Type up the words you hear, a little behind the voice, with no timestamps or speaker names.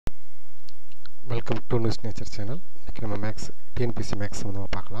Welcome to news nature channel. இன்றைக்கி நம்ம TNPSC maths வந்து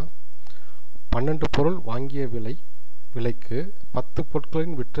பார்க்கலாம். 12 பொருள் வாங்கிய விலைக்கு 10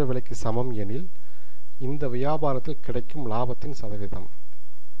 பொருட்களின் விற்ற விலைக்கு சமம் எனில் இந்த வியாபாரத்தில் கிடைக்கும் லாபத்தின் சதவீதம்.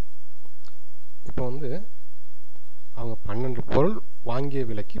 இப்போ வந்து அவங்க 12 பொருள் வாங்கிய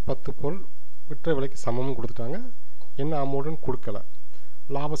விலைக்கு 10 பொருள் விற்ற விலைக்கு சமம் கொடுத்துட்டாங்க. என்ன அமௌண்ட்டுன்னு கொடுக்கல,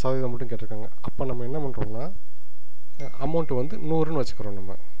 லாப சதவீதம் மட்டும் கேட்டிருக்காங்க. அப்போ நம்ம என்ன பண்ணுறோம்னா அமௌண்ட்டு வந்து 100ன்னு வச்சுக்கிறோம்.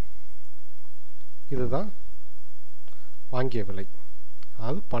 நம்ம இதுதான் வாங்கிய விலை,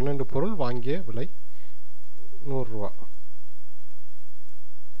 அதாவது 12 பொருள் வாங்கிய விலை 100 ரூபா.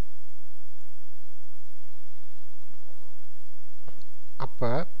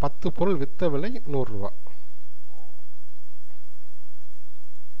 அப்போ 10 பொருள் விற்ற விலை 100 ரூபா.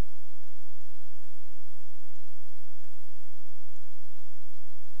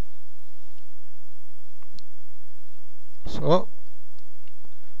 ஸோ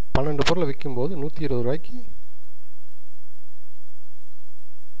 12 பொருளை விற்கும்போது 120 ரூபாய்க்கு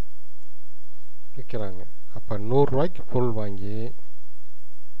விற்கிறாங்க. அப்போ 100 ரூபாய்க்கு பொருள் வாங்கி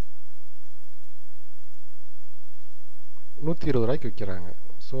 120 ரூபாய்க்கு விற்கிறாங்க.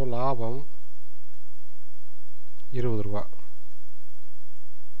 ஸோ லாபம் 20 ரூபா.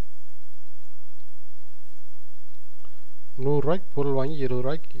 ரூபாய்க்கு பொருள் வாங்கி 20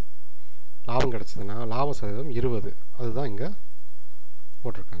 ரூபாய்க்கு லாபம் கிடச்சதுன்னா லாப சதவீதம் 20. அதுதான் இங்கே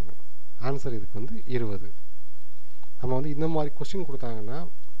போட்டிருக்காங்க. ஆன்சர் இதுக்கு வந்து 20. நம்ம வந்து இந்த மாதிரி கொஸ்டின் கொடுத்தாங்கன்னா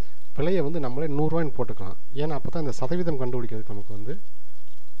விலையை வந்து நம்மளே 100 ரூபாய்ன்னு போட்டுக்கலாம். ஏன்னா அப்போ தான் இந்த சதவீதம் கண்டுபிடிக்கிறதுக்கு நமக்கு வந்து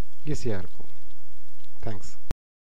ஈஸியாக இருக்கும். தேங்க்ஸ்.